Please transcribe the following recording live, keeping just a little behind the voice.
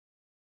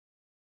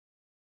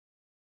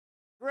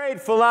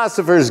Great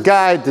Philosopher's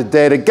Guide to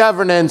Data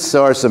Governance,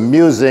 or some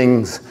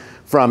musings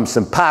from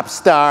some pop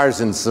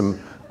stars and some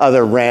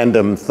other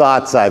random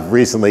thoughts I've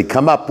recently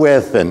come up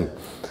with, and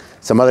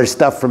some other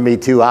stuff from me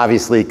too,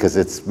 obviously, because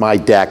it's my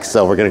deck,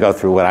 so we're going to go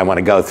through what I want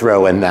to go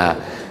through, and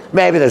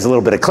maybe there's a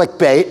little bit of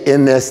clickbait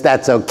in this,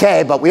 that's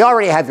okay, but we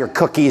already have your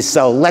cookies,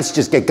 so let's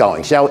just get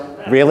going, shall we?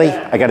 Really?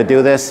 I got to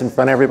do this in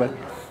front of everybody?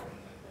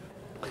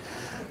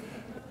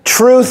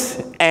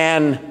 Truth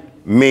and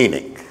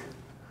meaning.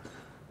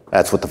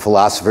 That's what the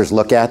philosophers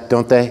look at,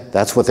 don't they?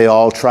 That's what they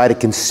all try to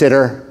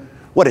consider.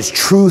 What is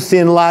truth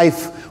in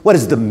life? What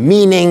is the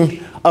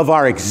meaning of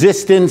our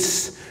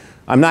existence?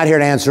 I'm not here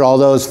to answer all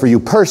those for you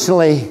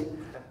personally.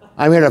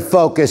 I'm here to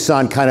focus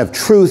on kind of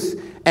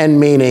truth and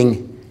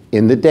meaning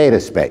in the data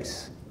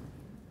space.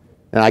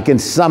 And I can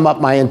sum up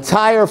my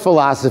entire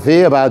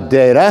philosophy about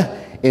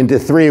data into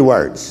 3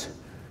 words.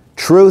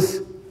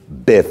 Truth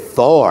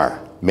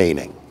before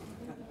meaning.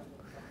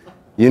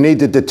 You need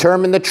to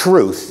determine the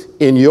truth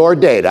in your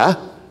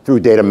data through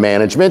data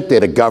management,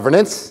 data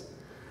governance,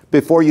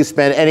 before you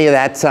spend any of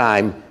that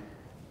time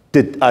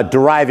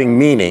deriving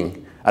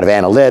meaning out of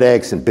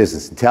analytics and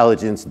business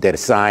intelligence, and data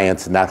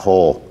science, and that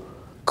whole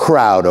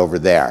crowd over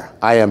there.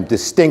 I am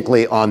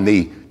distinctly on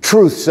the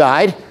truth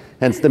side,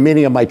 hence the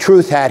meaning of my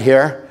truth hat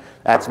here.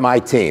 That's my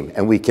team,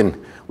 and we can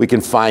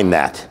find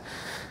that. A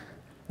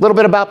little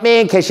bit about me,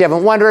 in case you haven't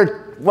been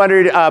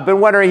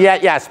wondering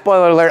yet. Yeah,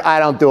 spoiler alert, I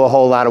don't do a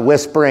whole lot of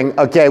whispering.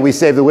 Okay, we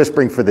save the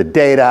whispering for the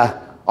data.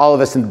 All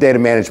of us in the data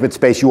management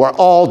space, you are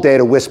all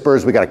data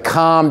whisperers. We got to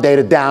calm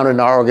data down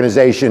in our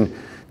organization.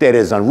 Data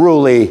is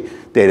unruly,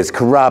 data is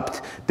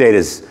corrupt, data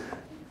is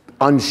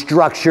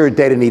unstructured,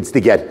 data needs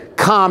to get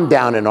calmed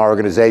down in our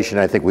organization.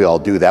 I think we all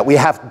do that.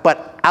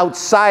 But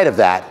outside of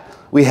that,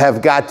 we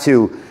have got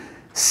to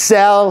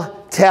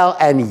sell, tell,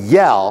 and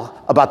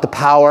yell about the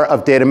power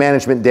of data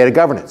management and data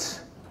governance.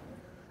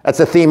 That's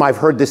a theme I've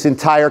heard this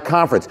entire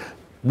conference.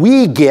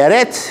 We get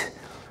it,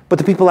 but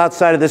the people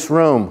outside of this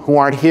room who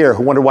aren't here,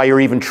 who wonder why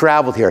you're even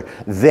traveled here,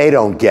 they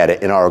don't get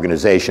it in our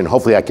organization.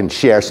 Hopefully I can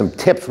share some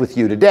tips with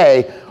you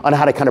today on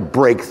how to kind of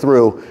break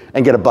through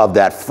and get above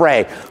that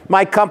fray.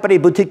 My company,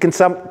 boutique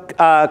consultancy,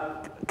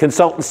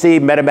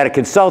 MetaMeta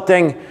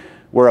Consulting,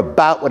 we're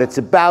about what it's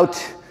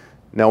about.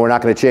 No, we're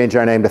not going to change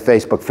our name to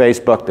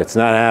Facebook. That's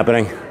not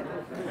happening.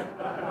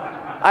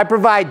 I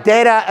provide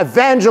data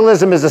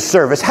evangelism as a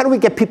service. How do we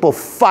get people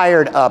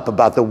fired up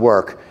about the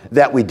work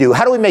that we do?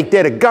 How do we make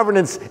data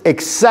governance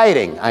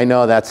exciting? I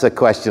know that's a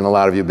question a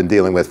lot of you have been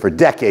dealing with for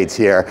decades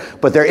here,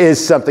 but there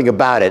is something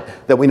about it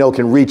that we know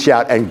can reach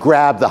out and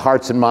grab the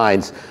hearts and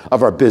minds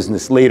of our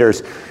business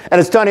leaders. And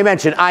as Tony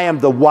mentioned, I am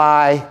the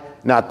why,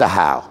 not the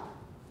how.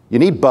 You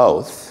need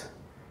both.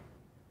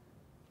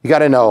 You got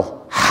to know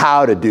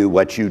how to do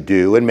what you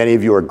do, and many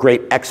of you are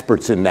great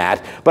experts in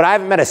that. But I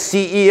haven't met a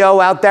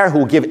CEO out there who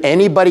will give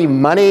anybody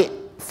money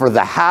for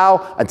the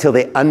how until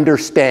they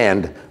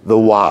understand the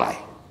why.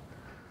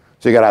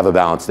 So you got to have a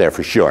balance there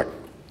for sure.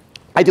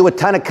 I do a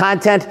ton of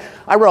content.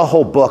 I wrote a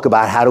whole book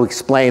about how to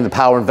explain the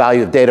power and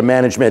value of data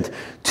management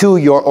to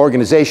your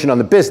organization on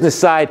the business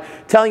side,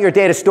 telling your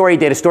data story,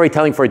 data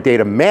storytelling for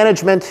data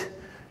management,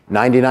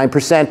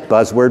 99%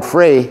 buzzword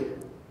free.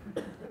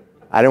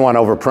 I didn't want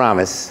to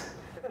overpromise.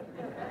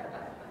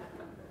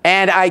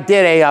 And I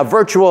did a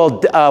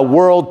virtual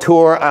world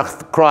tour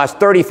across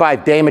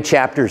 35 DAMA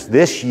chapters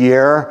this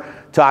year.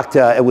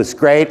 It was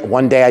great.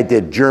 One day I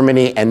did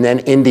Germany and then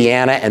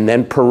Indiana and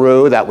then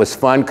Peru. That was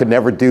fun. Could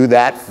never do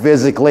that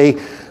physically.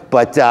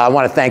 But I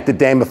want to thank the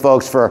DAMA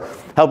folks for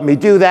helping me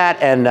do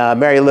that. And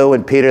Mary Lou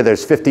and Peter,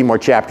 there's 50 more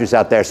chapters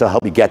out there, so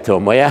help me get to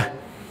them, will ya?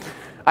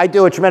 I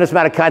do a tremendous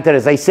amount of content.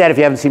 As I said, if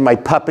you haven't seen my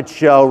puppet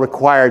show,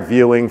 required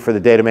viewing for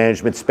the data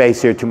management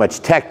space here, Too Much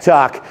Tech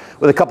Talk,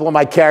 with a couple of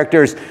my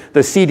characters,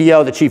 the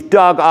CDO, the Chief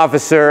Dog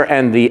Officer,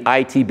 and the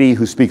ITB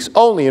who speaks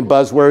only in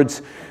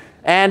buzzwords.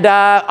 And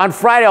on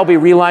Friday, I'll be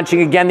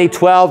relaunching again the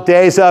 12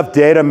 Days of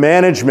Data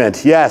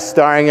Management. Yes,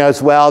 starring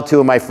as well 2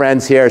 of my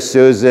friends here,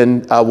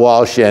 Susan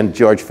Walsh and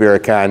George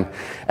Firicon,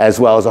 as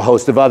well as a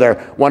host of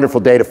other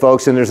wonderful data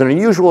folks. And there's an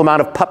unusual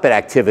amount of puppet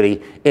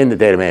activity in the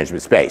data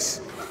management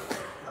space.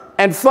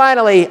 And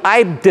finally,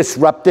 I'm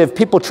disruptive.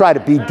 People try to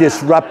be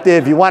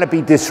disruptive. You want to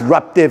be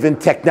disruptive in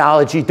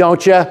technology,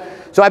 don't you?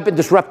 So I've been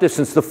disruptive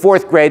since the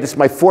 4th grade. This is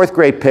my 4th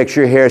grade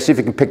picture here. See if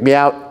you can pick me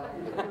out.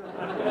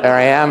 There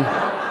I am.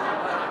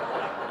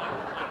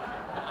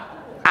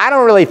 I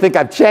don't really think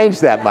I've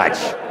changed that much.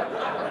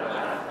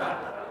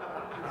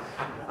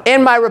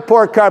 In my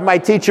report card, my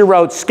teacher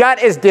wrote,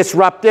 "Scott is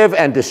disruptive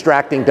and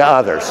distracting to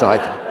others." So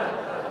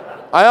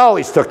I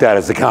always took that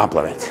as a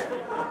compliment.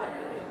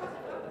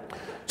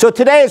 So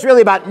today is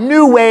really about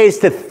new ways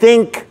to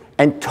think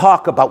and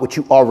talk about what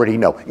you already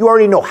know. You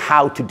already know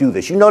how to do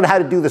this. You know how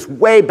to do this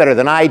way better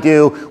than I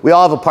do. We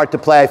all have a part to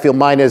play. I feel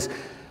mine is,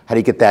 how do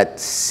you get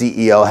that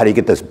CEO, how do you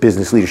get this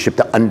business leadership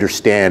to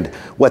understand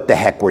what the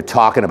heck we're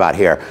talking about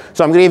here?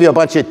 So I'm going to give you a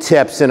bunch of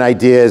tips and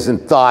ideas and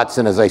thoughts,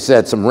 and as I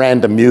said, some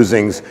random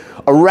musings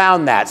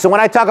around that. So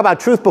when I talk about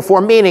truth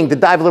before meaning, to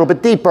dive a little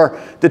bit deeper,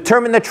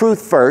 determine the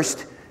truth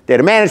first,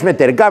 Data management,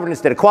 data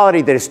governance, data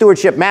quality, data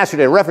stewardship, master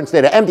data, reference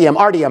data, MDM,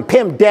 RDM,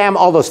 PIM, DAM,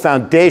 all those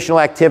foundational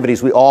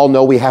activities we all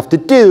know we have to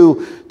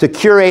do to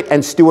curate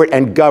and steward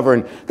and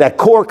govern that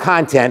core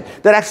content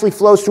that actually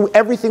flows through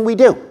everything we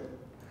do.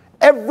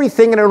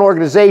 Everything in an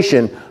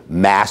organization,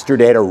 master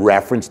data,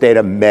 reference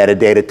data,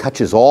 metadata,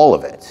 touches all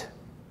of it.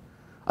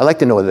 I'd like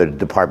to know whether there's a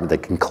department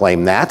that can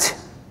claim that.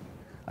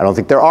 I don't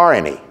think there are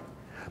any.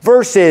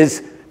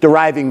 Versus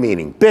deriving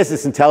meaning,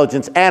 business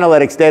intelligence,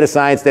 analytics, data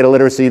science, data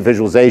literacy,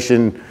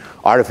 visualization,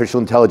 artificial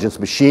intelligence,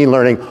 machine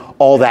learning,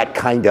 all that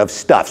kind of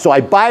stuff. So I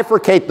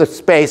bifurcate the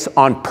space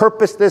on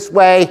purpose this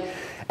way,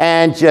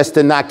 and just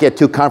to not get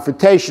too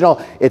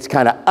confrontational, it's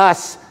kind of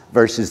us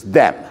versus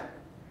them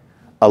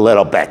a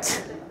little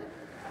bit.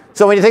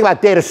 So when you think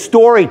about data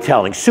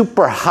storytelling,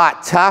 super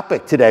hot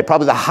topic today,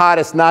 probably the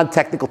hottest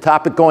non-technical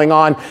topic going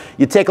on.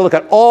 You take a look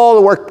at all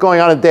the work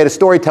going on in the data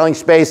storytelling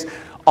space,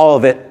 all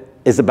of it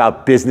is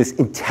about business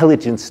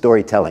intelligence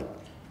storytelling.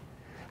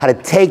 How to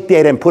take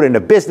data and put it in a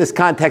business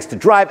context to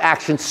drive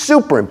action,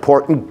 super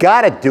important,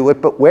 gotta do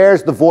it, but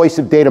where's the voice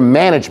of data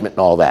management and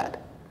all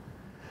that?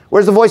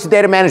 Where's the voice of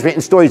data management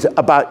in stories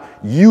about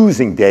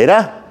using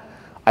data?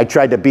 I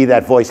tried to be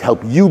that voice,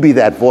 help you be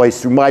that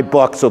voice through my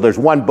book, so there's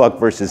one book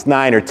versus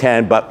 9 or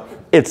 10, but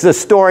it's a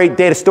story,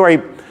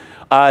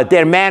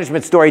 data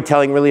management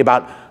storytelling really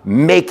about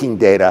making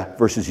data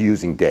versus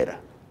using data.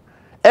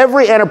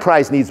 Every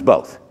enterprise needs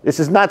both. This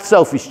is not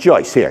Sophie's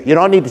choice here. You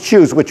don't need to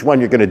choose which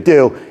one you're going to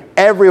do.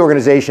 Every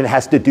organization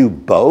has to do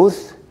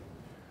both.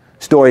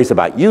 Stories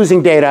about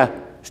using data,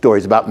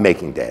 stories about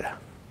making data.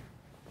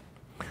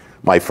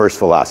 My first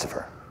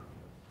philosopher,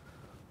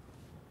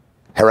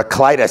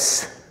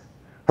 Heraclitus.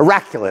 Oh,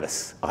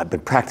 I've been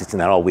practicing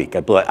that all week.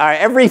 I blew it. All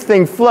right,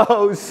 everything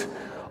flows.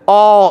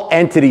 All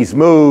entities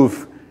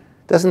move.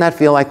 Doesn't that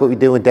feel like what we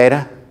do with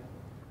data?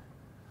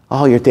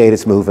 All your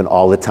data's moving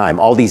all the time.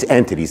 All these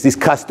entities, these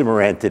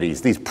customer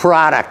entities, these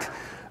product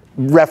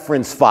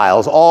reference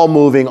files, all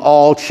moving,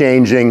 all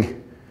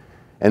changing.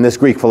 And this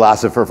Greek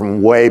philosopher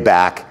from way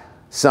back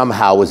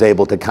somehow was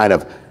able to kind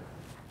of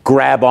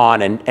grab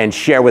on and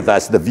share with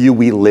us the view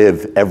we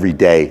live every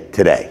day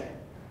today.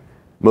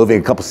 Moving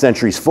a couple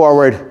centuries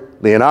forward,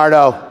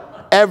 Leonardo,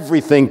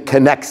 everything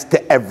connects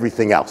to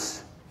everything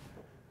else.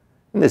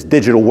 In this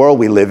digital world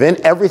we live in,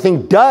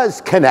 everything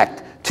does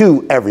connect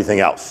to everything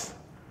else.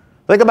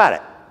 Think about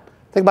it.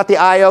 Think about the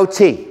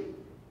IoT,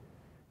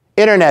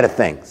 Internet of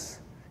Things.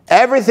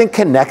 Everything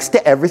connects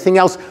to everything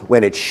else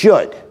when it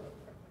should.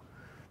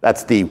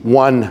 That's the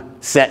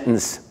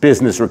one-sentence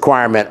business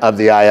requirement of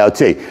the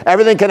IoT.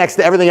 Everything connects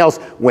to everything else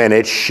when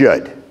it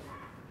should.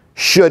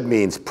 Should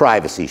means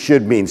privacy,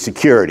 should means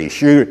security,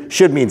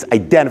 should means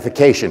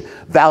identification,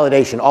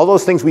 validation, all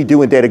those things we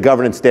do in data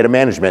governance, data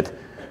management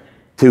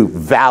to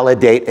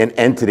validate an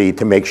entity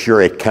to make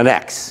sure it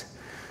connects.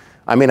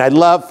 I mean, I'd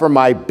love for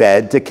my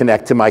bed to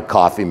connect to my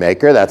coffee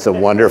maker. That's a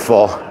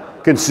wonderful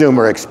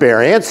consumer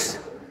experience.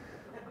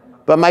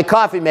 But my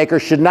coffee maker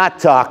should not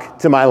talk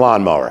to my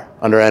lawnmower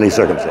under any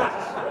circumstances.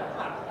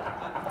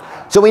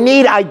 So we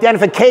need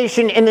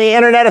identification in the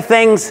Internet of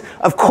Things.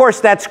 Of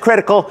course, that's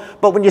critical.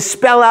 But when you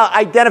spell out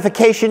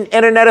identification,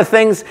 Internet of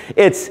Things,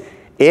 it's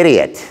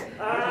idiot.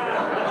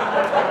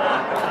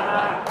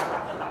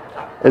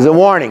 There's a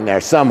warning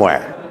there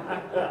somewhere.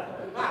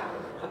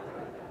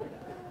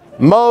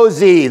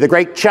 Mozi, the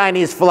great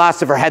Chinese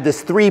philosopher, had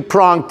this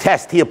three-pronged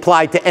test he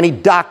applied to any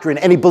doctrine,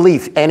 any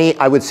belief,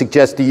 I would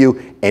suggest to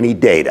you, any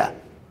data.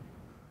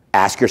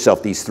 Ask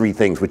yourself these three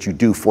things, which you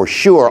do for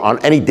sure on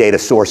any data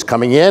source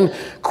coming in.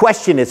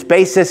 Question its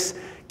basis.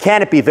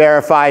 Can it be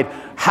verified?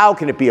 How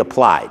can it be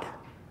applied?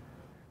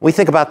 We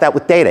think about that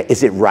with data.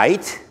 Is it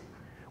right?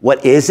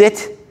 What is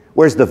it?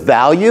 Where's the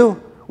value?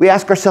 We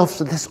ask ourselves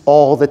this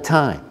all the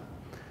time.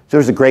 So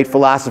there's a great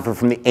philosopher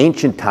from the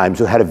ancient times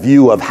who had a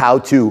view of how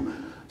to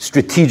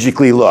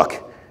strategically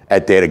look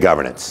at data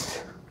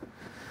governance.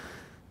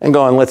 And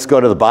going, let's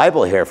go to the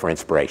Bible here for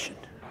inspiration.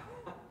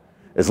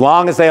 As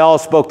long as they all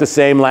spoke the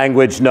same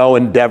language, no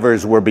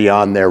endeavors were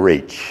beyond their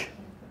reach.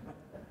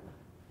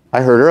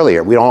 I heard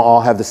earlier, we don't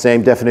all have the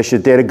same definition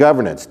of data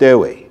governance, do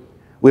we?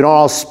 We don't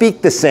all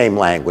speak the same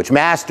language.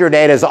 Master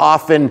data is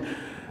often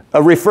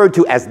referred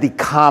to as the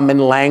common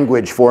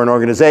language for an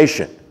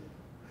organization.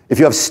 If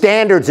you have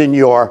standards in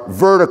your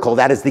vertical,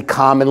 that is the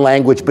common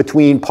language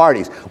between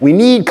parties. We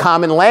need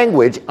common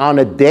language on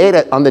the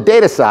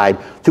data side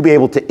to be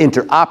able to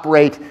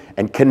interoperate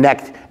and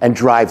connect and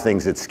drive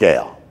things at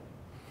scale.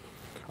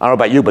 I don't know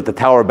about you, but the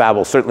Tower of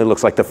Babel certainly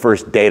looks like the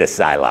first data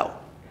silo.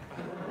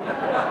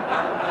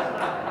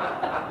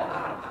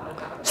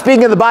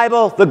 Speaking of the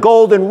Bible, the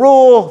golden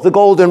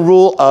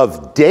rule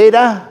of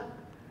data,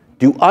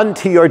 do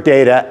unto your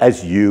data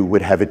as you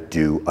would have it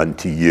do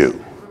unto you.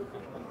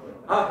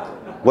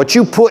 What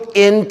you put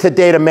into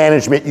data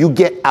management, you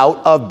get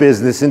out of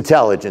business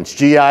intelligence.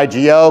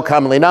 GIGO,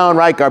 commonly known,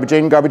 right? Garbage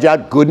in, garbage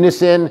out,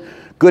 goodness in,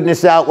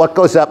 goodness out. What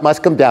goes up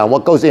must come down.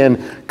 What goes in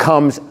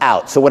comes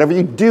out. So whatever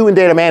you do in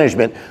data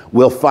management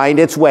will find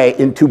its way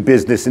into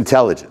business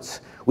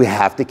intelligence. We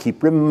have to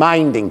keep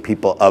reminding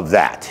people of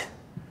that.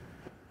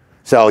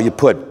 So you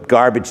put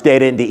garbage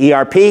data into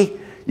ERP,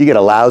 you get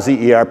a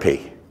lousy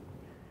ERP.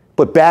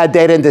 Put bad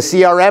data into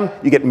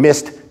CRM, you get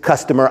missed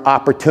customer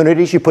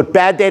opportunities. You put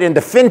bad data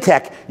into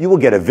FinTech, you will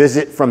get a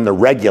visit from the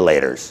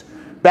regulators.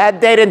 Bad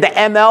data into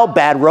ML,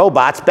 bad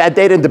robots. Bad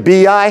data into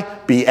BI,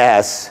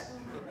 BS.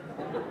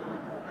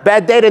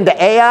 Bad data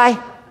into AI,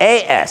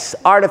 AS,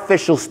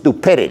 artificial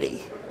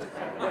stupidity.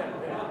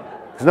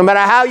 Because no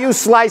matter how you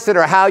slice it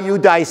or how you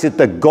dice it,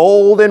 the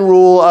golden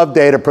rule of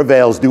data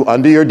prevails. Do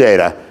unto your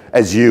data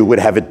as you would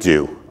have it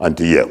do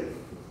unto you.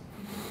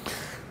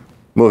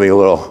 Moving a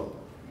little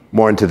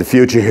more into the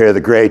future here, the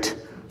great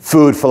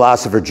food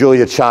philosopher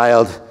Julia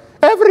Child.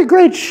 Every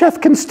great chef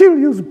can still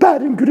use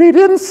bad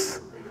ingredients.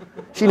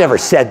 She never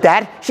said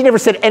that. She never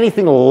said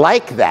anything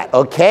like that,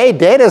 okay?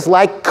 Data's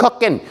like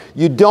cooking.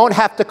 You don't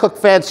have to cook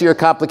fancy or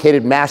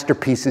complicated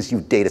masterpieces,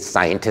 you data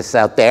scientists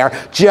out there.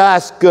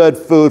 Just good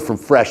food from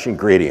fresh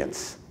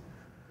ingredients.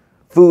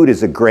 Food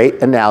is a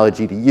great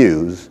analogy to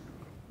use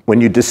when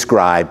you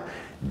describe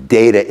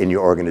data in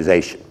your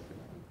organization.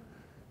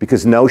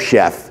 Because no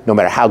chef, no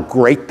matter how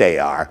great they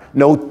are,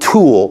 no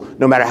tool,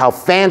 no matter how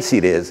fancy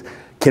it is,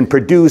 can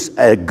produce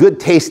a good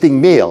tasting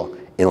meal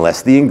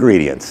unless the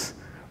ingredients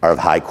are of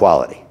high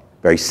quality.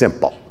 Very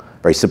simple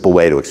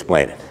way to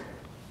explain it.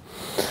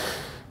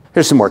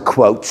 Here's some more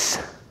quotes.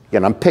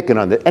 Again, I'm picking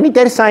on any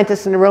data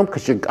scientists in the room?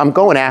 Because I'm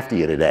going after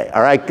you today.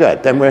 All right,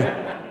 good. Then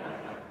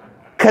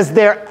because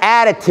their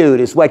attitude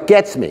is what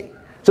gets me.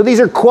 So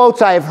these are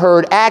quotes I have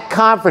heard at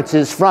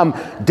conferences from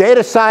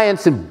data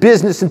science and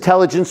business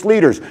intelligence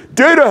leaders.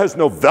 Data has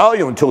no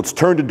value until it's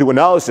turned into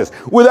analysis.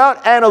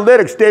 Without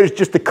analytics, data is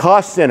just a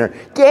cost center.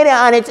 Data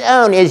on its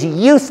own is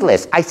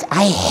useless. I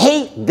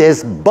hate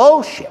this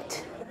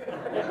bullshit.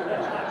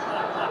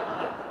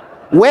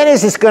 When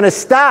is this going to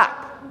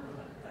stop?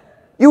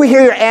 You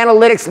hear your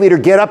analytics leader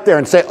get up there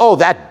and say, oh,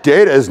 that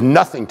data is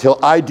nothing till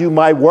I do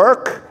my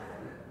work.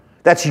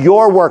 That's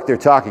your work they're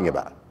talking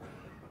about.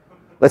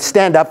 Let's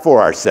stand up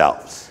for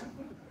ourselves.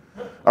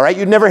 All right,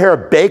 you'd never hear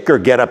a baker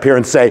get up here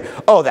and say,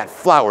 oh, that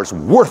flour's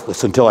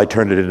worthless until I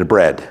turn it into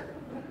bread.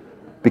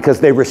 Because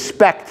they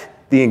respect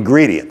the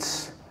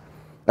ingredients.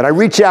 And I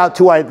reach out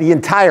to the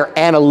entire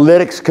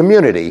analytics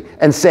community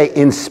and say,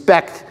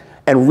 inspect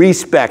and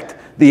respect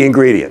the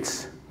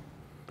ingredients.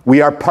 We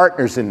are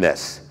partners in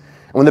this.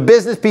 And when the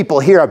business people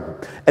hear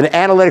an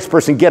analytics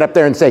person get up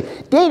there and say,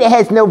 data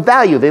has no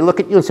value, they look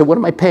at you and say, what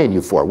am I paying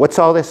you for? What's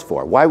all this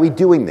for? Why are we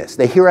doing this?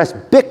 They hear us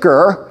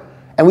bicker,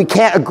 and we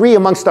can't agree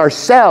amongst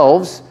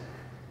ourselves,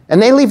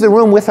 and they leave the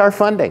room with our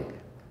funding.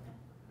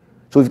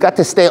 So we've got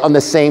to stay on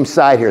the same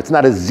side here. It's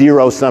not a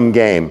zero-sum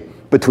game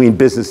between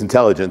business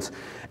intelligence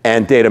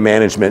and data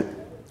management,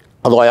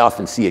 although I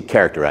often see it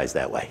characterized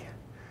that way.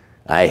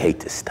 I hate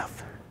this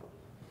stuff.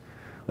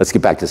 Let's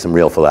get back to some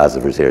real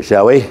philosophers here,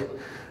 shall we?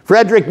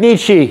 Friedrich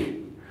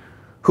Nietzsche,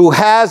 who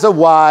has a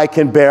why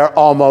can bear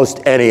almost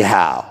any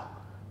how.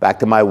 Back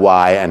to my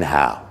why and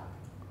how.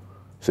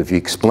 So if you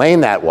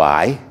explain that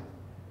why,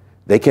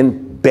 they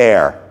can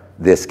bear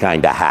this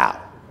kind of how.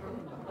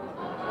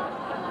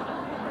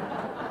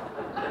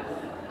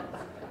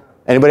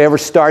 Anybody ever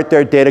start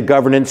their data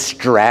governance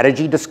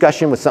strategy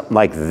discussion with something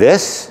like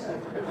this?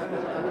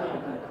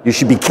 You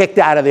should be kicked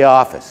out of the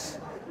office.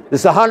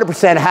 This is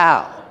 100%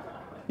 how.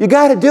 You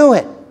got to do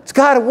it. It's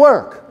got to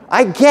work.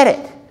 I get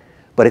it.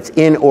 But it's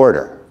in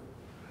order.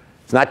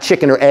 It's not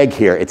chicken or egg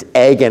here. It's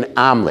egg and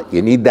omelet.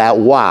 You need that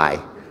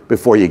why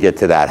before you get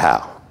to that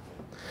how.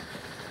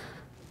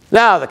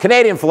 Now, the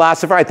Canadian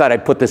philosopher, I thought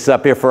I'd put this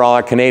up here for all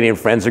our Canadian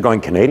friends. They're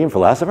going, Canadian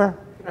philosopher?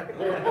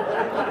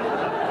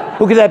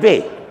 Who could that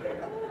be?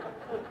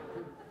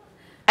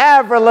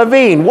 Avril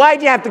Lavigne.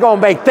 Why'd you have to go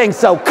and make things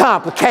so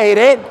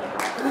complicated?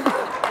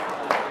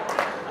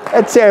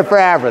 Let's hear it for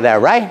Avril there,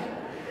 right?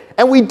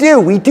 And we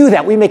do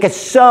that. We make it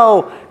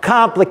so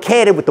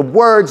complicated with the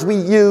words we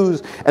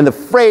use and the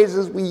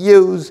phrases we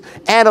use.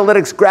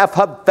 Analytics, Graph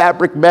Hub,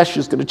 Fabric Mesh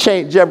is going to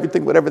change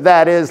everything, whatever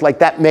that is. Like,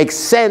 that makes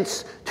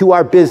sense to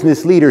our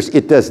business leaders.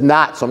 It does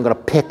not. So I'm going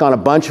to pick on a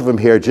bunch of them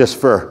here just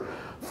for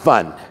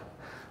fun.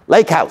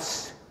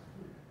 Lakehouse.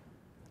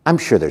 I'm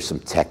sure there's some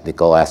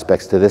technical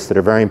aspects to this that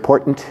are very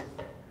important.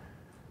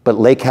 But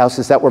Lakehouse,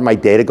 is that where my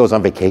data goes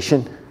on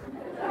vacation?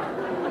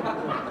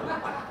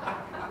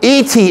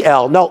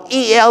 ETL, no,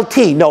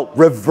 ELT, no,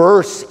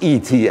 reverse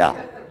ETL.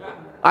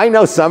 I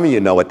know some of you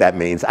know what that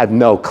means. I have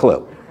no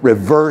clue.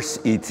 Reverse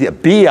ETL,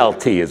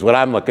 BLT is what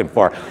I'm looking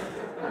for.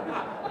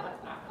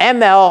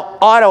 ML,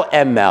 auto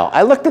ML.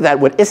 I looked at that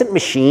one.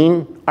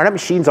 Aren't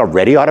machines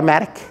already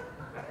automatic?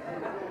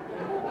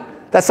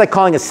 That's like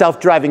calling a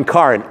self-driving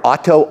car an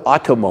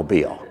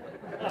automobile.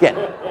 Yeah.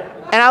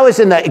 And I was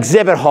in the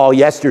exhibit hall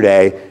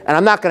yesterday, and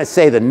I'm not going to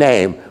say the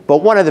name,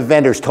 but one of the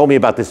vendors told me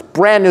about this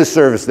brand new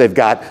service they've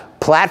got,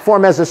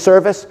 platform as a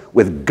service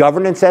with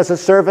governance as a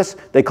service.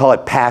 They call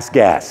it Pass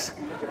Gas.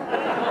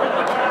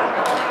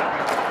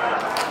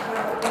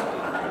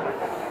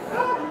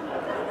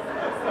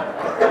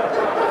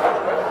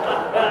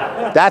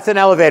 That's an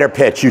elevator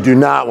pitch you do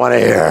not want to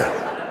hear.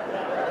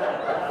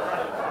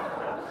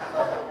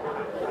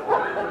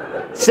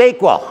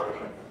 SQL.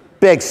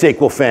 Big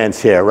SQL fans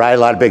here, right? A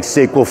lot of big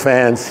SQL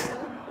fans.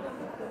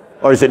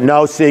 Or is it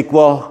no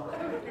sequel?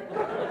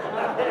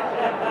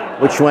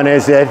 Which one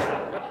is it?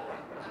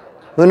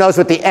 Who knows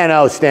what the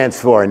NO stands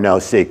for in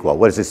NoSQL?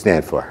 What does it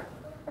stand for?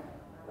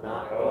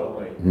 Not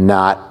only.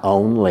 Not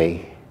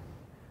only.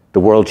 The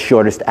world's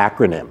shortest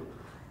acronym.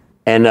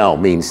 NO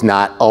means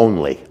not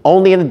only.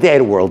 Only in the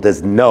data world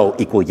does no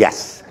equal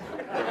yes.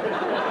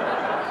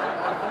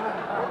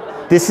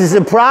 This is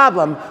a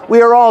problem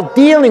we are all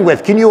dealing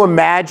with. Can you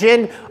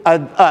imagine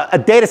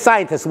a data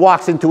scientist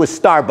walks into a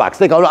Starbucks.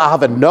 They go, I'll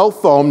have a no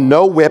foam,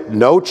 no whip,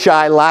 no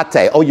chai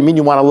latte. Oh, you mean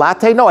you want a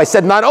latte? No, I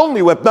said not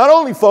only whip, not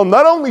only foam,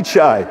 not only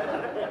chai.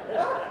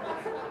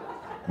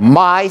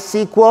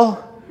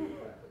 MySQL?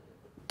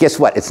 Guess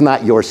what? It's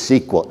not your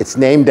SQL. It's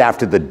named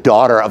after the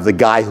daughter of the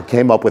guy who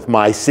came up with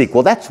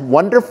MySQL. That's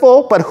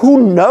wonderful, but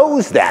who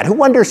knows that?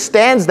 Who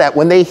understands that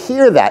when they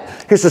hear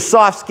that? Here's a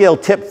soft skill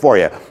tip for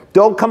you.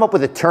 Don't come up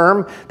with a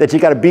term that you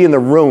got to be in the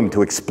room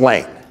to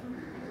explain.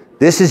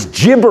 This is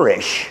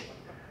gibberish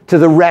to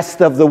the rest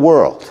of the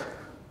world.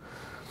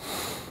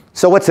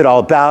 So what's it all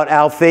about,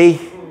 Alfie?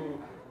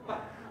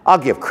 I'll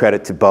give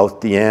credit to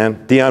both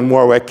Dionne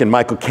Warwick and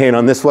Michael Caine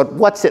on this one.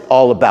 What's it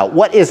all about?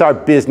 What is our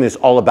business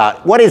all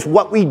about? What is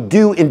what we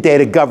do in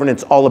data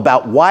governance all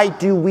about? Why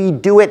do we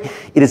do it?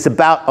 It is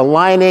about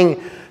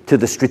aligning to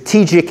the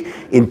strategic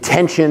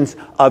intentions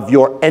of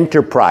your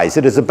enterprise.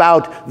 It is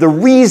about the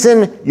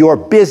reason your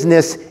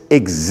business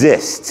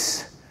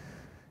exists.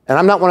 And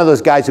I'm not one of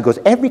those guys who goes,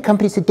 every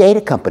company's a data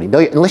company. No,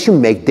 unless you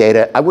make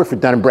data. I work for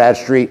Dun &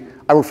 Bradstreet.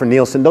 I work for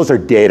Nielsen. Those are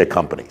data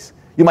companies.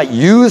 You might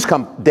use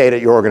data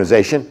at your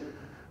organization,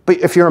 but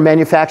if you're a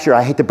manufacturer,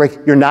 I hate to break,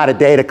 you're not a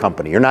data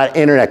company. You're not an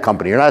internet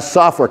company. You're not a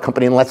software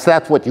company unless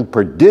that's what you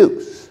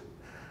produce.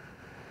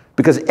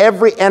 Because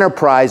every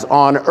enterprise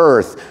on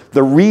earth,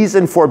 the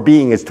reason for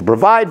being is to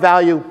provide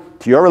value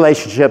to your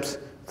relationships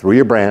through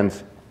your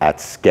brands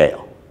at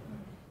scale.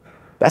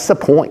 That's the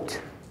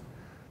point.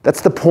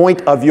 That's the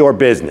point of your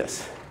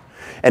business.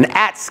 And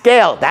at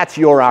scale, that's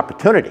your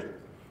opportunity.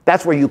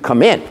 That's where you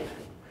come in.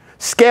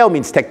 Scale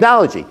means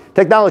technology.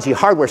 Technology,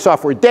 hardware,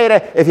 software,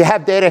 data. If you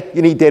have data,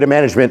 you need data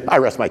management. I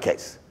rest my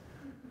case.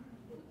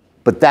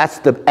 But that's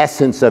the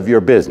essence of your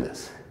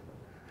business.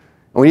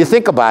 And when you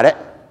think about it,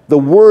 the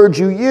word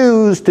you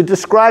use to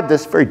describe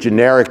this, very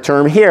generic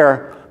term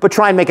here, but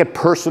try and make it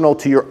personal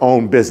to your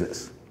own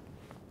business.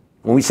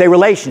 When we say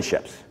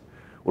relationships,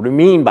 what do we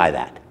mean by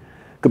that?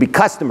 It could be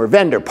customer,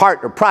 vendor,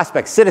 partner,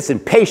 prospect, citizen,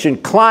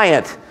 patient,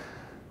 client.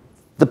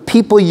 The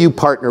people you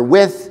partner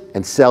with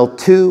and sell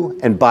to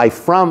and buy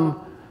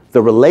from,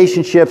 the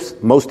relationships,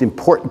 most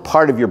important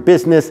part of your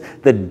business,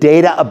 the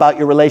data about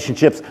your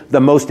relationships, the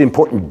most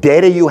important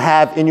data you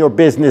have in your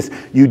business.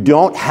 You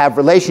don't have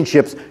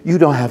relationships, you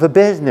don't have a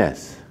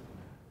business.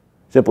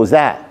 Simple as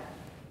that. And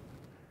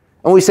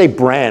when we say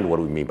brand, what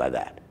do we mean by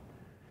that?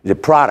 Is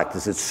it product?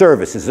 Is it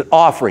service? Is it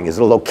offering? Is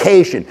it a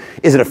location?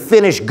 Is it a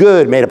finished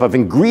good made up of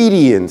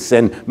ingredients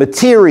and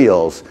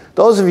materials?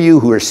 Those of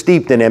you who are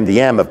steeped in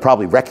MDM have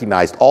probably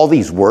recognized all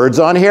these words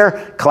on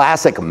here.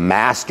 Classic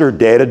master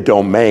data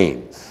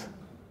domains.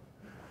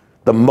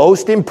 The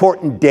most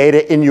important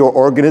data in your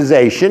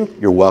organization,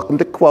 you're welcome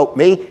to quote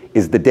me,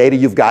 is the data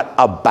you've got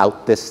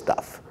about this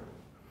stuff.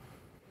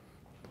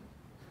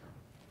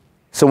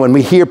 So when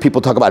we hear people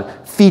talk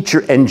about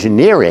feature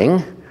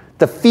engineering,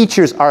 the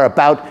features are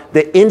about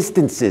the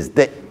instances,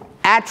 the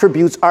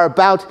attributes are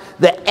about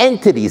the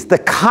entities, the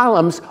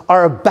columns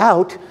are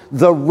about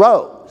the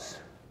rows.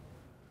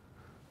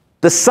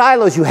 The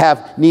silos you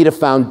have need a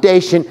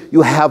foundation,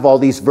 you have all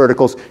these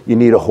verticals, you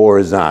need a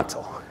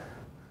horizontal.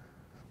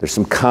 There's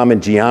some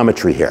common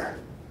geometry here.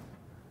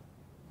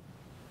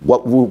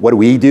 What do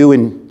we do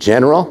in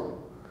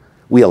general?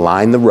 We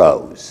align the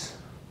rows.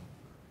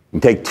 You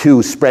can take two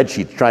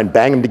spreadsheets, try and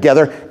bang them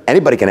together.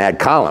 Anybody can add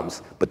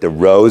columns, but the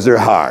rows are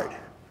hard.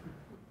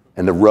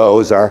 And the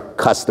rows are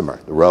customer.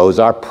 The rows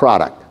are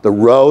product. The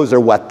rows are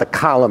what the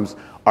columns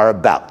are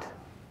about.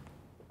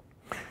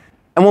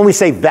 And when we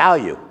say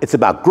value, it's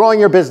about growing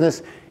your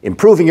business,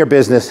 improving your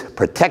business,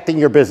 protecting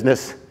your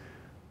business.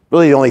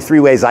 Really the only three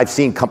ways I've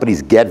seen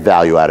companies get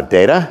value out of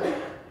data.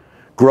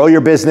 Grow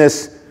your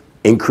business,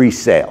 increase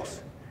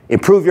sales.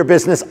 Improve your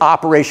business,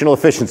 operational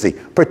efficiency.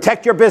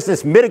 Protect your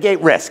business,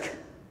 mitigate risk.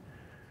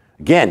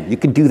 Again, you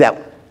can do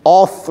that,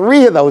 all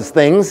three of those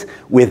things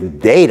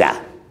with data.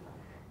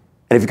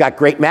 And if you've got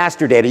great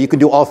master data, you can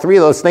do all three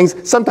of those things,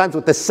 sometimes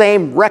with the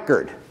same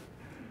record.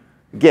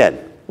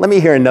 Again, let me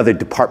hear another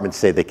department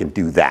say they can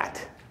do that.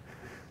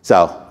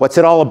 So, what's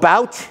it all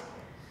about?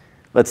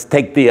 Let's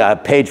take the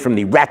page from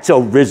the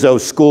Ratzo-Rizzo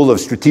School of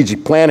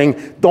Strategic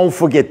Planning. Don't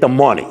forget the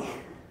money.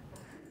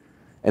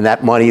 And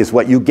that money is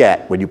what you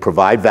get when you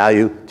provide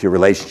value to your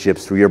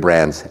relationships through your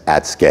brands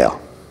at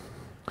scale.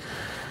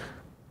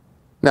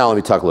 Now let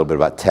me talk a little bit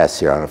about Tess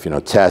here. I don't know if you know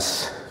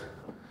Tess.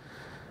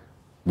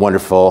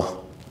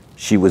 Wonderful.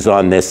 She was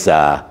on this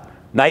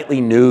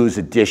nightly news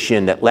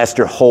edition that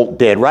Lester Holt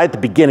did right at the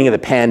beginning of the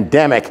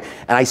pandemic.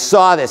 And I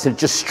saw this and it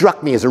just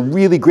struck me as a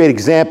really great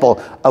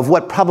example of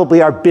what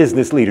probably our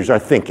business leaders are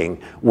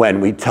thinking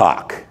when we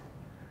talk.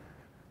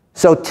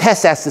 So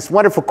Tess asked this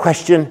wonderful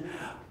question.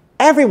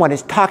 Everyone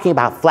is talking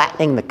about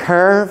flattening the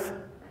curve.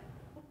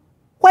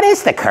 What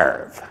is the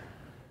curve?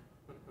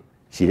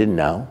 She didn't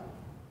know.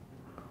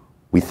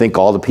 We think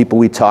all the people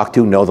we talk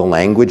to know the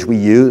language we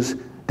use.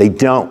 They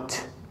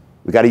don't.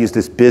 We got to use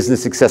this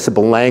business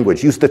accessible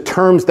language. Use the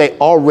terms they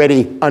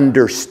already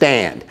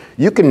understand.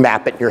 You can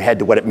map it in your head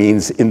to what it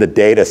means in the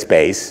data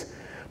space,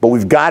 but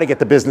we've got to get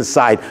the business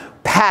side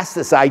past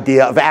this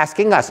idea of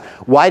asking us,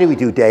 why do we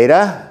do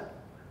data?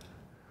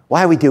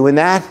 Why are we doing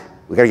that?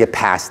 We've got to get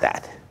past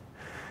that.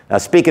 Now,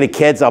 speaking of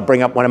kids, I'll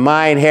bring up one of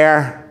mine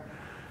here.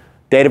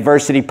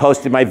 DATAVERSITY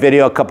posted my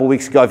video a couple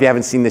weeks ago. If you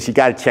haven't seen this, you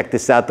got to check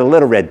this out. The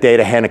Little Red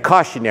Data Hen, a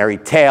cautionary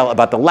tale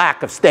about the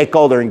lack of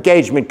stakeholder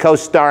engagement,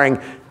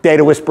 co-starring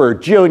Data Whisperer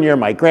Jr.,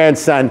 my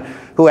grandson,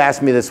 who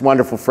asked me this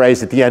wonderful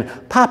phrase at the end,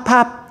 "Pop,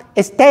 Pop,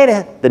 is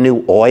data the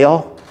new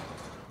oil?"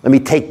 Let me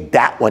take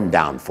that one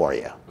down for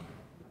you.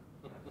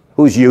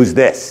 Who's used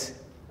this?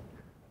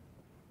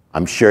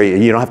 I'm sure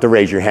you don't have to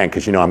raise your hand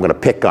because you know I'm going to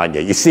pick on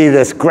you. You see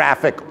this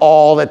graphic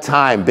all the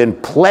time. Been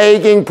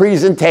plaguing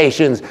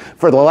presentations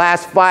for the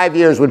last 5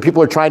 years when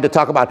people are trying to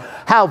talk about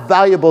how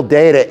valuable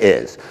data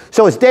is.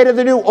 So is data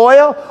the new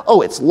oil?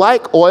 Oh, it's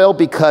like oil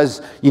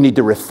because you need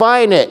to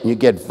refine it and you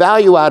get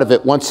value out of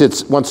it once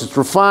it's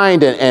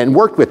refined and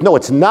worked with. No,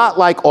 it's not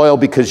like oil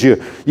because you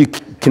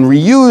can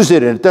reuse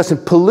it and it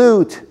doesn't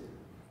pollute.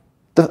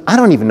 I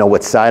don't even know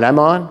what side I'm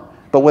on.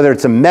 But whether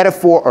it's a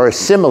metaphor or a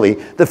simile,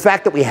 the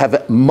fact that we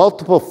have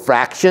multiple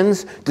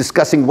fractions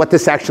discussing what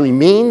this actually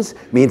means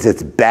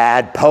it's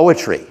bad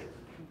poetry.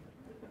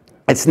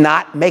 It's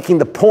not making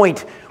the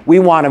point we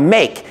want to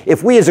make.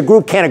 If we as a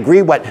group can't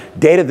agree what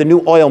data the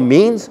new oil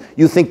means,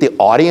 you think the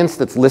audience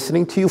that's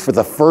listening to you for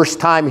the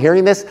first time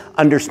hearing this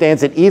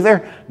understands it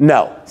either?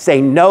 No. Say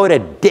no to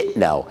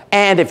ditno.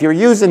 And if you're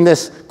using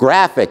this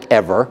graphic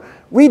ever,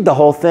 read the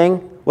whole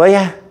thing, will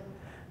ya?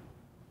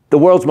 The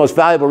world's most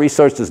valuable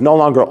resource is no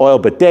longer oil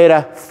but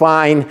data.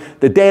 Fine.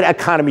 The data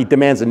economy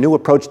demands a new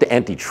approach to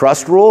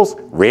antitrust rules.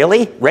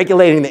 Really?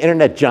 Regulating the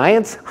internet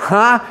giants?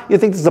 Huh? You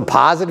think this is a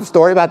positive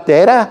story about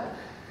data?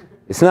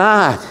 It's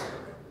not.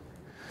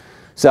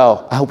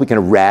 So I hope we can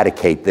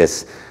eradicate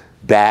this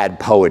bad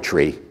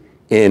poetry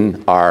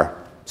in our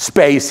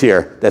space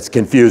here that's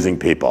confusing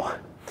people.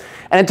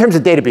 And in terms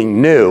of data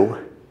being new,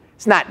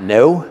 it's not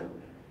new.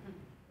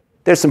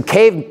 There's some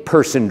cave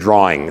person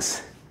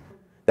drawings.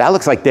 That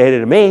looks like data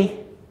to me.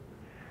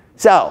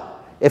 So,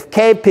 if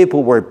cave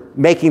people were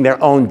making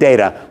their own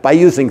data by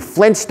using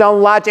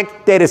Flintstone logic,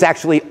 data is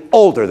actually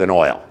older than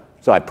oil.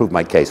 So I proved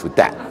my case with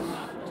that.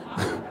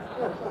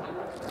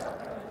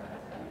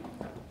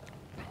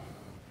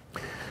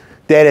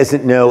 Data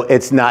isn't new,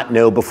 it's not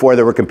new. Before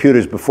there were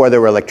computers, before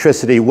there were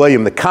electricity,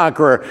 William the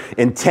Conqueror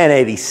in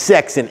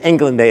 1086 in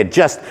England, they had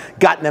just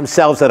gotten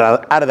themselves out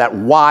of that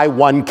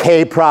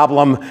Y1K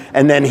problem,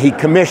 and then he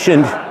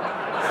commissioned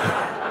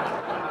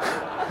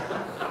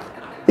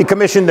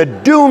the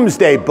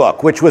Doomsday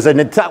Book, which was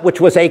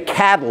a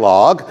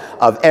catalog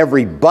of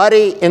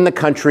everybody in the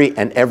country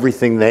and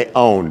everything they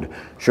owned.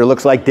 Sure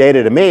looks like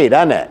data to me,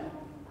 doesn't it?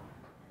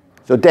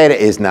 So data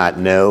is not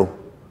new.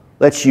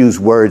 Let's use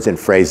words and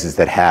phrases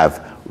that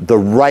have the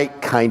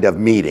right kind of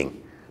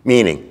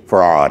meaning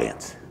for our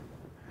audience.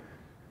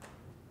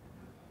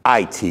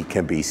 IT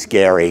can be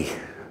scary.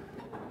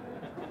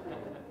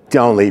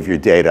 Don't leave your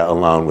data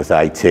alone with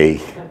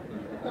IT.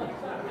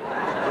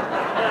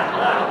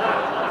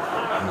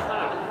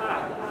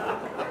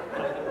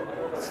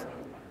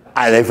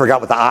 They forgot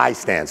what the I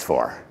stands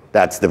for.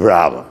 That's the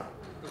problem.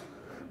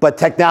 But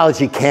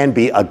technology can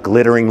be a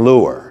glittering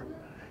lure.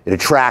 It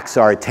attracts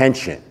our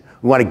attention.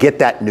 We want to get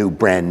that new,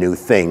 brand new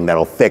thing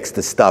that'll fix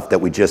the stuff that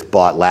we just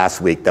bought last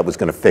week that was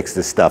going to fix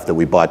the stuff that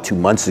we bought 2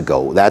 months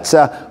ago. That's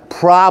a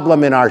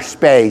problem in our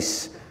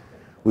space.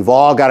 We've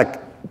all got to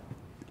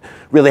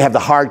really have the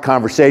hard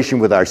conversation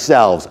with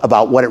ourselves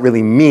about what it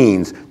really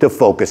means to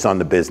focus on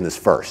the business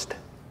first.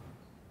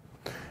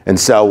 And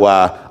so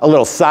a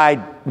little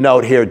side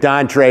note here,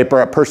 Don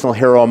Draper, a personal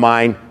hero of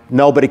mine.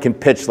 Nobody can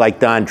pitch like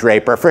Don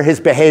Draper for his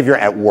behavior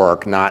at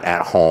work, not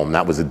at home.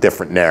 That was a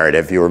different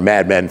narrative. You were a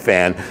Mad Men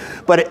fan.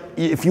 But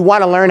if you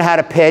want to learn how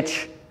to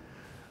pitch,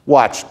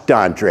 watch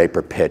Don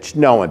Draper pitch.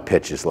 No one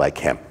pitches like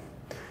him.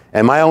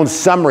 And my own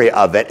summary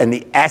of it and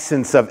the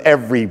essence of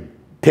every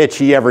pitch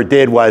he ever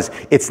did was,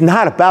 it's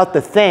not about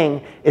the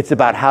thing, it's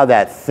about how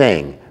that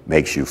thing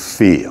makes you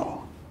feel.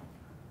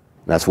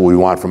 That's what we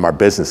want from our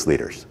business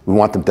leaders. We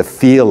want them to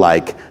feel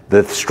like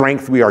the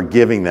strength we are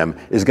giving them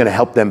is going to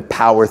help them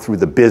power through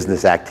the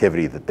business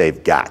activity that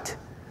they've got.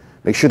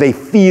 Make sure they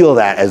feel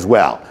that as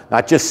well.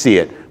 Not just see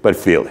it, but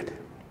feel it.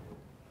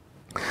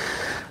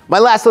 My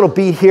last little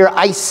beat here,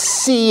 I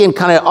see and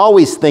kind of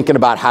always thinking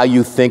about how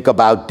you think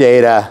about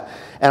data,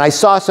 and I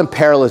saw some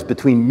parallels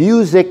between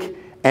music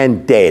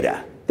and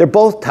data. They're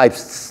both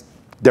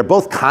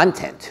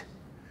content.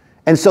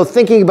 And so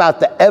thinking about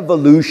the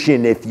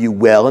evolution, if you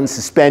will, and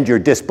suspend your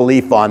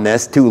disbelief on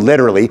this too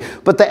literally,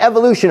 but the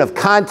evolution of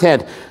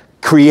content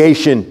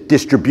creation,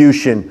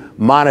 distribution,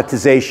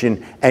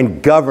 monetization,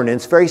 and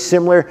governance, very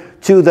similar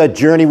to the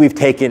journey we've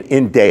taken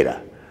in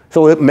data.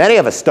 So many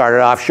of us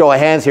started off, show of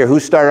hands here, who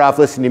started off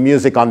listening to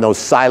music on those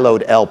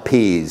siloed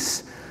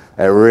LPs?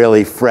 That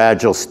really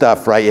fragile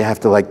stuff, right? You have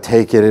to like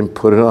take it and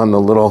put it on the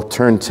little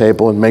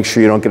turntable and make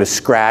sure you don't get a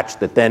scratch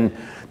that then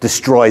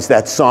destroys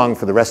that song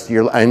for the rest of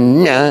your life.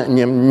 You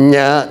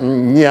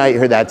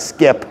hear that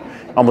skip,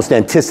 almost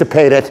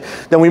anticipate it.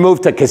 Then we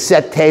moved to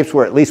cassette tapes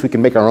where at least we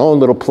can make our own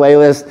little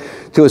playlist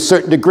to a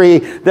certain degree.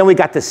 Then we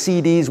got to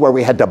CDs where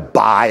we had to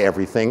buy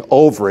everything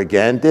over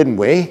again, didn't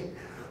we?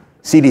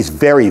 CDs,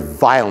 very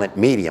violent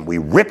medium. We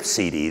rip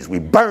CDs, we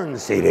burn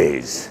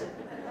CDs.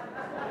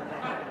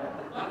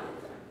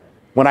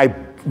 When I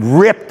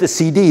ripped a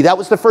CD, that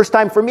was the first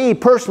time for me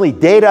personally,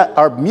 data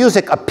or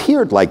music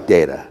appeared like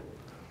data.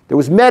 There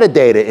was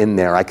metadata in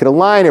there. I could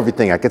align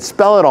everything. I could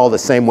spell it all the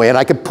same way. And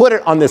I could put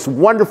it on this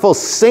wonderful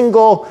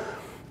single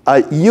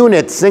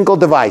unit, single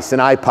device, an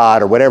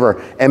iPod or whatever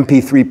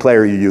MP3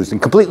 player you use,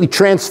 and completely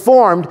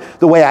transformed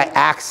the way I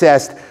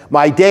accessed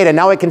my data.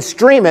 Now I can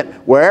stream it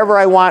wherever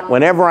I want,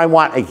 whenever I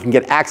want. I can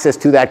get access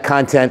to that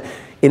content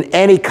in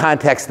any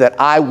context that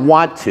I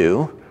want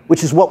to,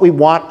 which is what we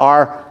want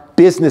our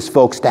business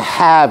folks to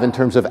have in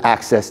terms of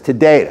access to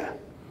data.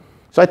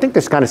 So I think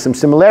there's kind of some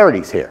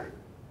similarities here.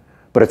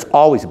 But it's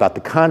always about the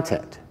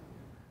content.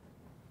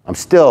 I'm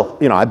still,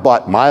 you know, I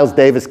bought Miles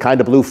Davis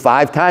Kinda Blue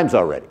 5 times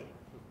already,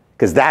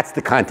 because that's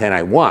the content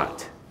I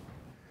want.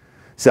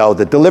 So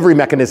the delivery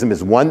mechanism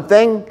is one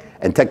thing,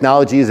 and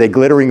technology is a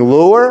glittering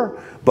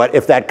lure, but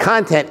if that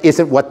content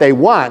isn't what they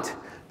want,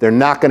 they're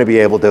not going to be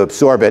able to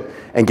absorb it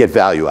and get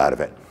value out of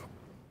it.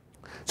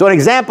 So an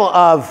example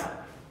of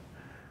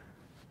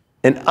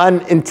an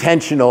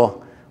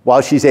unintentional,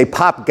 while she's a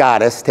pop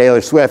goddess, Taylor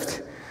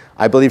Swift,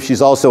 I believe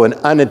she's also an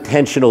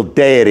unintentional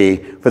deity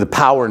for the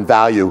power and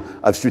value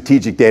of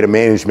strategic data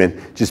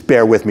management. Just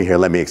bear with me here,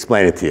 let me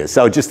explain it to you.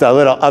 So just a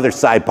little other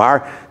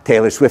sidebar.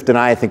 Taylor Swift and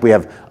I think we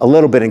have a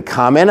little bit in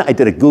common. I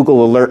did a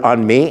Google alert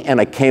on me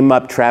and I came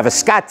up Travis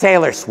Scott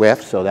Taylor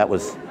Swift, so that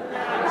was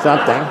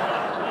something.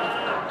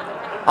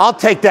 I'll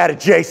take that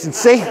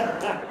adjacency.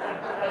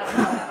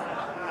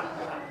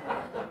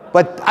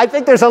 But I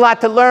think there's a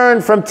lot to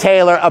learn from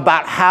Taylor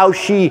about how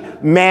she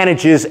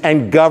manages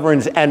and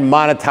governs and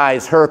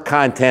monetizes her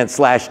content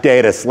slash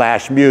data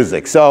slash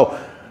music. So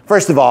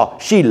first of all,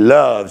 she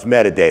loves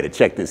metadata.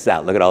 Check this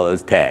out. Look at all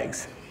those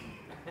tags.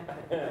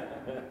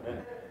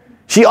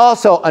 She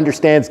also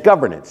understands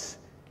governance.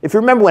 If you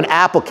remember when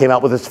Apple came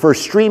out with its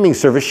first streaming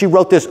service, she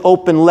wrote this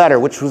open letter,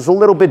 which was a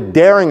little bit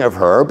daring of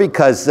her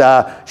because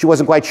she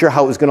wasn't quite sure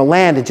how it was going to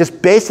land, and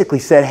just basically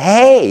said,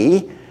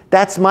 hey,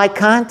 that's my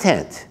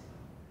content.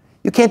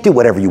 You can't do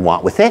whatever you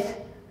want with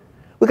it.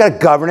 We've got to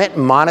govern it,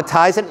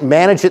 monetize it,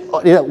 manage it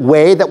in a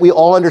way that we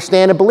all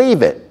understand and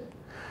believe it.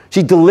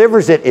 She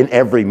delivers it in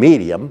every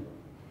medium.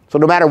 So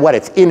no matter what,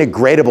 it's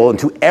integratable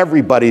into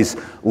everybody's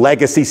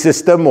legacy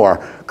system or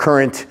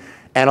current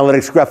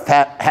analytics graph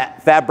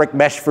fabric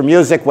mesh for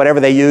music, whatever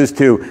they use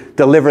to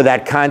deliver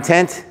that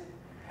content.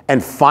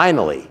 And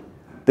finally,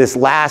 this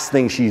last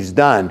thing she's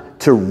done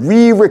to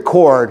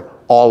re-record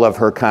all of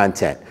her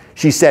content.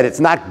 She said, it's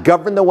not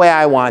governed the way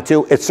I want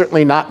to. It's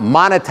certainly not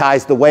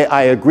monetized the way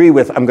I agree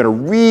with. I'm going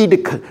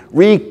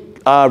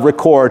to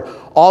record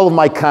all of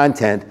my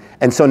content,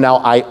 and so now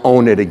I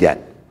own it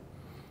again.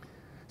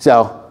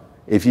 So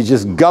if you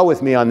just go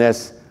with me on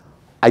this,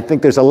 I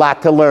think there's a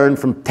lot to learn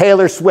from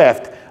Taylor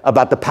Swift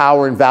about the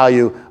power and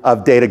value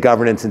of data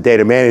governance and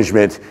data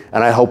management,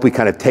 and I hope we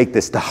kind of take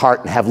this to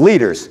heart and have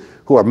leaders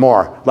who are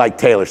more like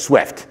Taylor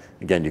Swift.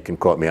 Again, you can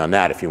quote me on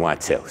that if you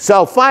want to.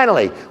 So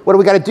finally, what do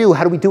we got to do?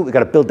 How do we do it? We got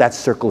to build that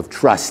circle of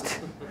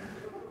trust.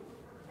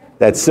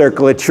 That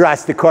circle of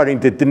trust, according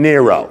to De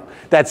Niro.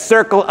 That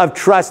circle of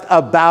trust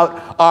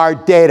about our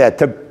data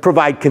to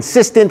provide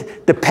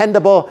consistent,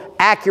 dependable,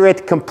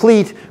 accurate,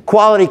 complete,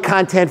 quality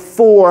content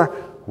for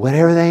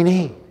whatever they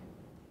need.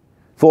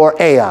 For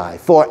AI,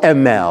 for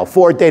ML,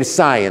 for data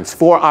science,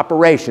 for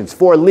operations,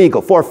 for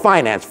legal, for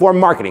finance, for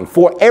marketing,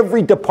 for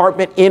every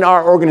department in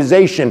our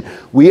organization,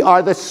 we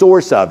are the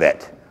source of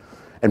it.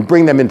 And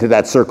bring them into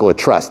that circle of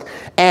trust.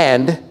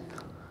 And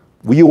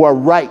you are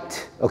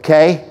right,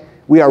 okay?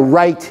 We are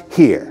right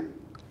here.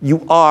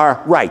 You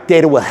are right.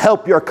 Data will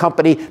help your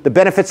company. The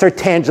benefits are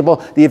tangible.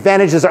 The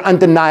advantages are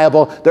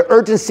undeniable. The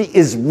urgency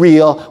is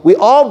real. We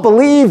all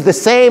believe the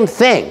same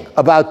thing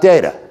about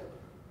data.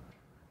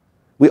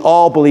 We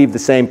all believe the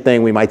same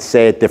thing. We might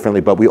say it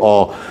differently, but we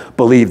all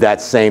believe that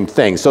same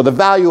thing. So the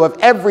value of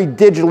every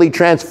digitally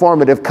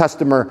transformative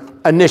customer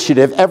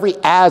initiative, every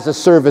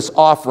as-a-service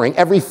offering,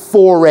 every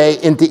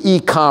foray into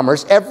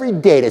e-commerce, every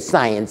data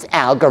science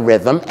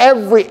algorithm,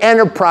 every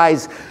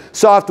enterprise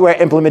software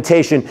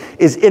implementation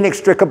is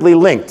inextricably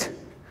linked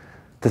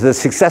to the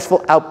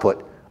successful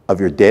output of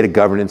your data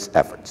governance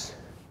efforts.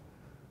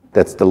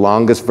 That's the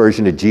longest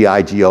version of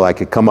GIGO I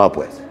could come up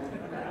with.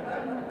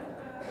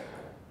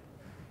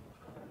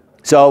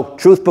 So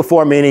truth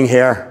before meaning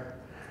here.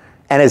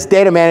 And as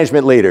data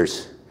management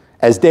leaders,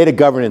 as data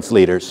governance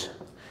leaders,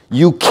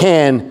 you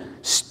can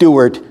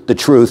steward the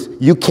truth.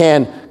 You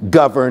can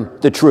govern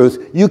the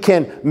truth. You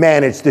can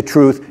manage the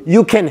truth.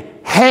 You can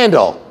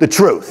handle the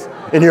truth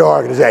in your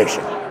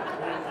organization.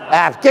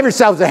 Give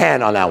yourselves a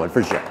hand on that one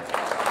for sure.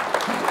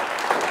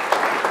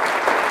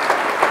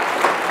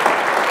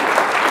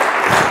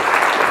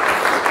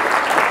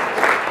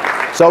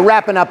 So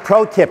wrapping up,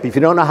 pro tip, if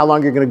you don't know how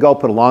long you're going to go,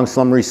 put a long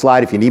summary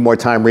slide. If you need more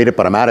time, read it,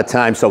 but I'm out of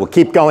time, so we'll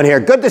keep going here.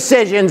 Good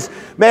decisions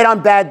made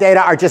on bad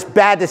data are just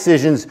bad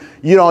decisions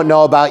you don't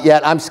know about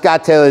yet. I'm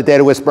Scott Taylor, the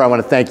Data Whisperer. I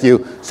want to thank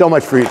you so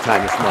much for your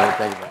time this morning.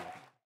 Thank you.